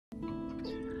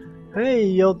Hey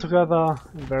yo together,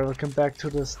 and welcome back to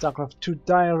the StarCraft 2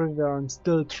 diary where I'm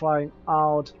still trying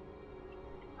out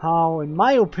how, in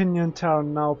my opinion,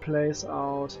 Terran now plays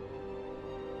out.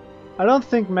 I don't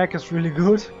think mech is really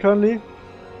good currently.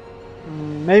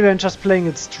 Maybe I'm just playing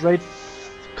it straight,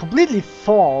 completely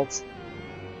false.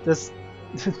 This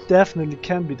definitely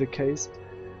can be the case.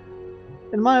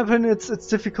 In my opinion, it's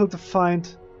difficult to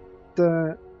find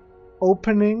the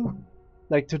opening,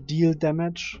 like to deal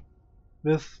damage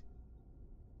with.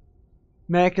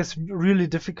 Mech is really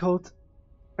difficult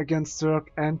against Zerg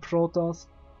and Protoss.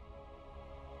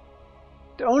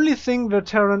 The only thing where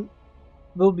Terran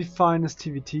will be fine is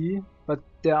TvT, but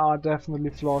there are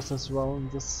definitely flaws as well in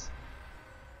this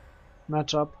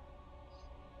matchup.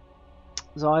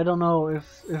 So I don't know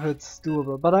if it's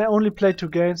doable, but I only played 2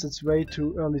 games, it's way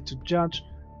too early to judge.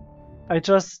 I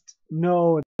just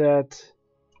know that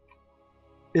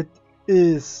it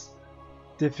is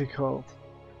difficult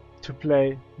to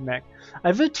play mech.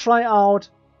 I will try out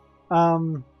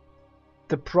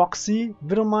the proxy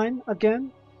Widowmine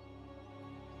again.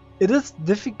 It is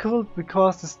difficult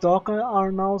because the Stalker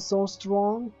are now so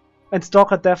strong, and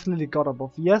Stalker definitely got a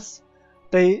buff. Yes,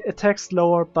 they attack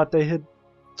slower, but they hit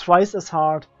twice as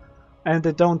hard, and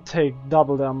they don't take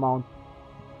double the amount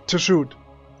to shoot.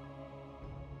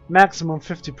 Maximum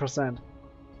 50%,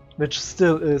 which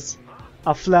still is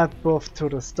a flat buff to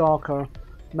the Stalker.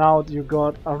 Now you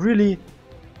got a really,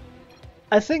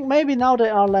 I think maybe now they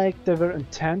are like they were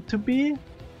intended to be,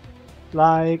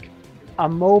 like a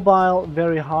mobile,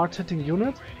 very hard hitting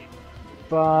unit,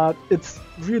 but it's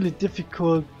really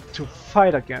difficult to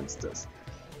fight against this.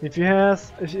 If you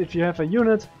have a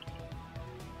unit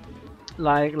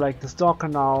like the Stalker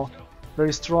now,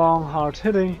 very strong, hard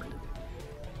hitting,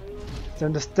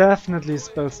 then this definitely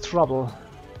spells trouble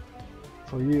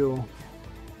for you.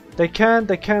 They can't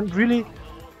really.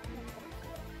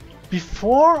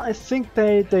 Before, I think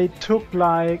they took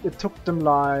like, it took them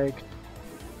like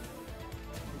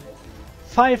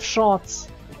 5 shots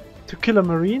to kill a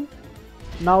Marine.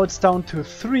 Now it's down to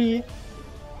 3,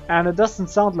 and it doesn't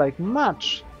sound like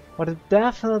much, but it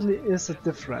definitely is a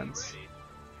difference.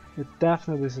 It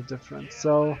definitely is a difference.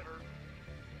 So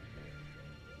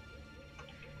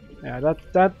yeah,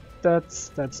 that's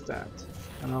that.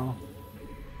 You know.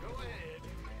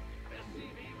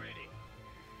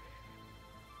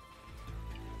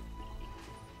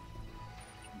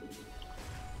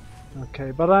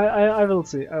 Okay, but I will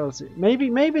see. I will see. Maybe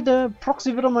the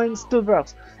proxy Widowmine still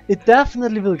works. It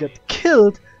definitely will get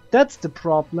killed. That's the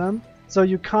problem. So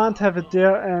you can't have it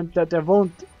there, and that there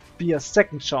won't be a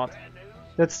second shot.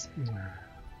 That's.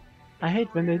 I hate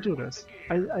when they do this.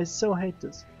 I so hate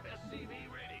this.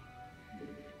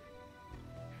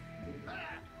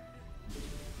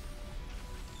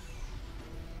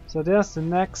 So there's the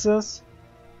Nexus.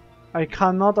 I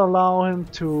cannot allow him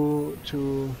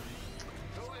to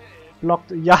block.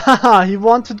 Yeah, he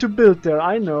wanted to build there.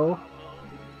 I know.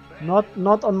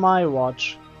 Not on my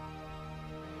watch.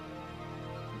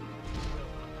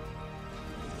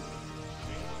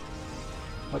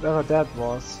 Whatever that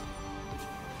was.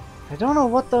 I don't know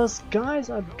what those guys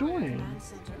are doing.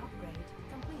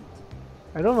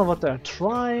 I don't know what they're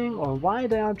trying or why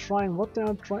they are trying, what they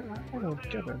are trying. I don't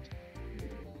get it.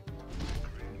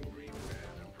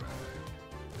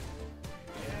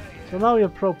 So now your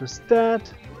probe is dead.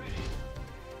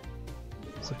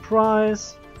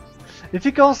 Surprise. If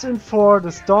he goes in for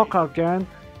the Stalker again,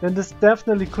 then this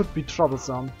definitely could be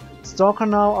troublesome. Stalker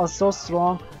now are so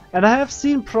strong, and I have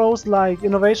seen pros like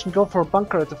Innovation go for a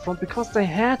bunker at the front because they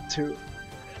had to.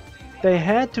 They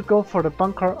had to go for the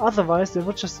bunker, otherwise they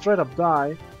would just straight up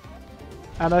die.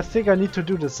 And I think I need to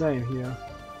do the same here.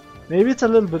 Maybe it's a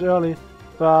little bit early,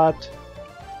 but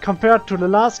compared to the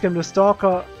last game, the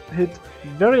Stalker hit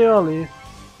very early,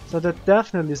 so that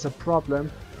definitely is a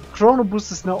problem. Chrono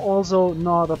Boost is now also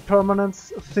not a permanent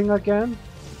thing again.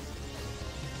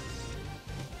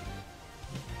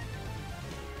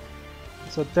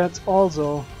 So that's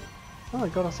also... Oh, I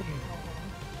got a second.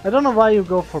 I don't know why you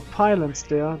go for pylons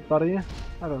there, buddy.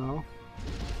 I don't know.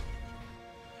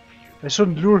 I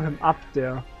shouldn't lure him up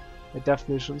there. I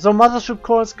definitely shouldn't. So Mothership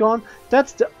Core is gone.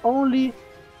 That's the only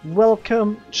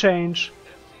welcome change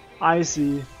I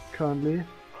see currently.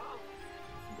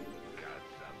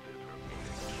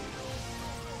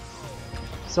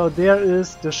 So there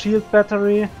is the shield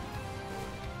battery.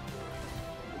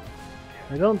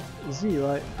 I don't see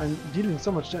why I'm dealing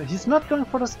so much damage. He's not going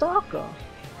for the Stalker.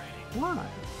 Why?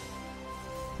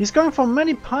 He's going for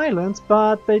many pylons,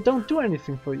 but they don't do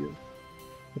anything for you.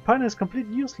 The pylon is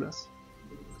completely useless.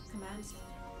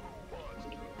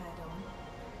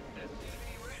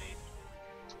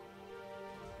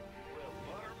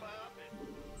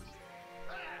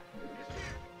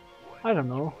 I don't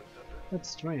know. That's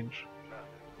strange.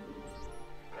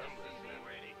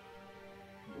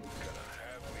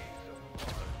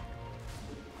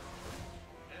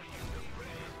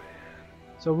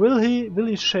 So will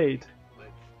he shade?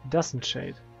 He doesn't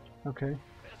shade. Okay.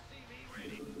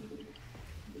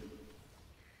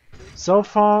 So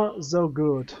far, so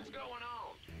good.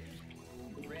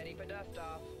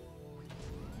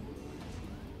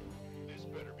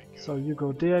 So you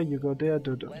go there,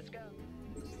 do.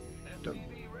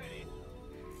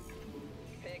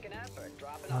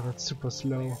 Oh, that's super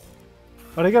slow.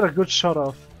 But I got a good shot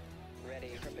off.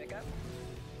 Ready for pickup?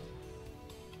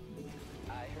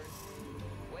 Aiur,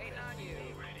 waiting on you.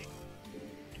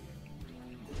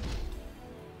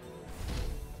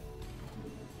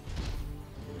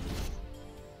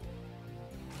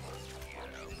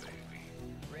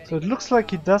 So it looks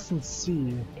like he doesn't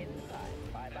see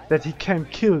that he can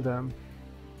kill them.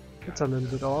 That's a little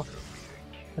bit off.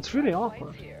 It's really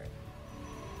awkward.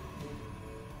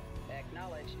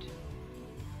 Acknowledged.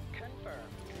 Confirmed.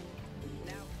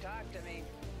 Now talk to me.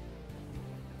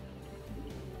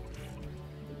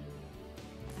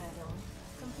 Add-on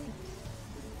complete.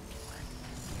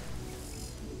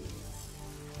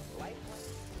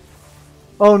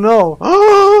 Oh no!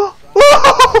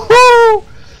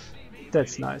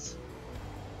 That's nice.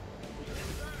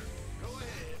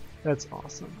 That's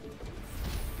awesome.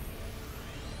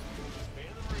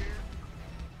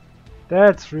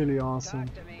 That's really awesome.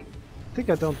 I think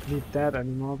I don't need that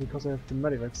anymore because I have the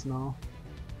medivacs now.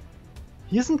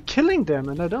 He isn't killing them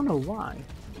and I don't know why.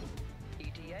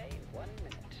 ETA 1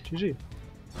 minute. GG.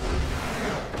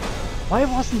 Why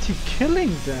wasn't he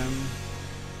killing them?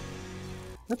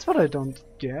 That's what I don't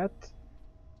get.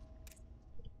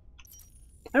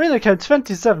 I mean, I killed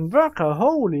 27 worker,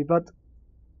 holy, but...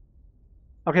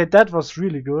 Okay, that was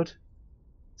really good.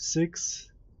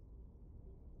 6...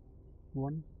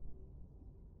 1...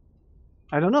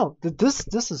 I don't know,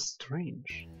 this is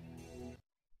strange.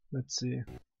 Let's see.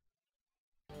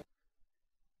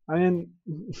 I mean,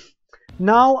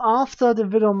 now after the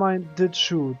Widowmine did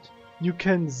shoot, you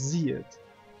can see it.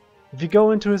 If you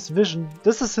go into his vision,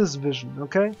 this is his vision,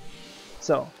 okay?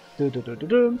 So, very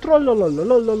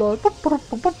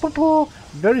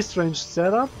strange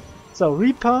setup. So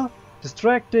Reaper,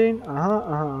 distracting,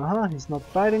 he's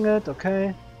not biting it,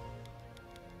 okay.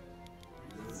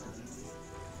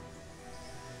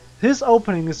 His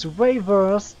opening is way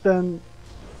worse than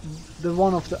the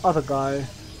one of the other guy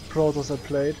Protoss I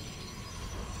played.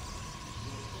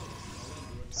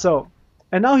 So,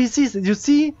 and now he sees it. You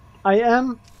see, I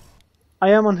am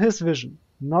on his vision,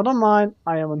 not on mine.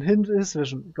 I am on his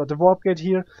vision. Got the warp gate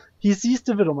here. He sees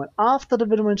the Widowmine. After the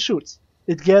Widowmine shoots,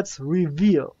 it gets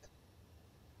revealed.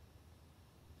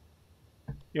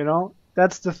 You know,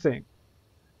 that's the thing.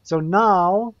 So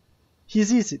now he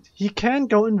sees it. He can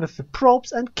go in with the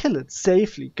probes and kill it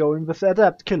safely. Go in with the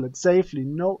adapt, kill it safely.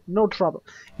 No trouble.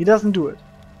 He doesn't do it.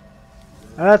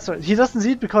 And that's right. He doesn't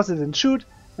see it because it didn't shoot,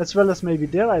 as well as maybe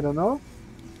there. I don't know.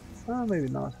 Maybe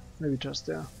not. Maybe just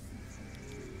there.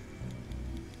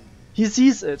 He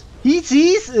sees it. He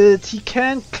sees it! He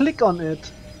can click on it.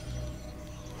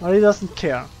 Or he doesn't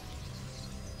care.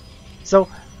 So,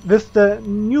 with the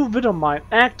new Widowmine,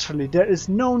 actually, there is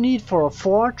no need for a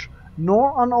forge,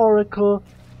 nor an oracle,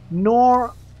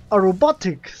 nor a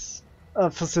robotics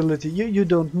facility. You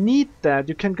don't need that.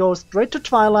 You can go straight to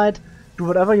Twilight, do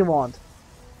whatever you want.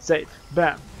 Save.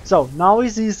 Bam. So, now he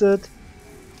sees it.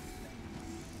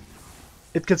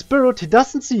 It gets burrowed. He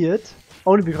doesn't see it,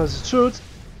 only because it shoots.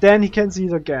 Then he can see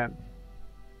it again.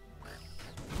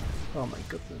 Oh my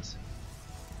goodness.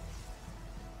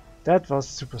 That was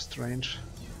super strange.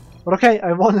 But okay,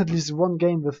 I won at least one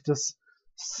game with this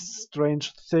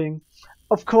strange thing.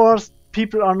 Of course,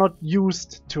 people are not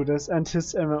used to this, and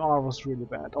his MMR was really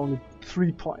bad. Only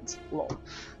 3 points. Lol.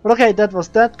 But okay, that was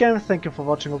that game. Thank you for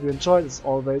watching. Hope you enjoyed. As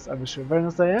always, I wish you a very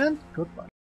nice day and goodbye.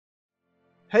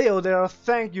 Heyo there,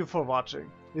 thank you for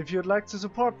watching. If you'd like to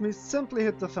support me, simply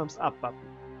hit the thumbs up button.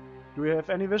 Do you have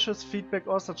any wishes, feedback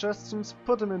or suggestions?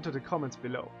 Put them into the comments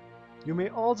below. You may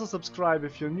also subscribe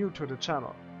if you're new to the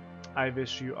channel. I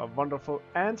wish you a wonderful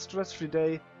and stress-free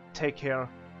day. Take care.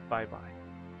 Bye bye.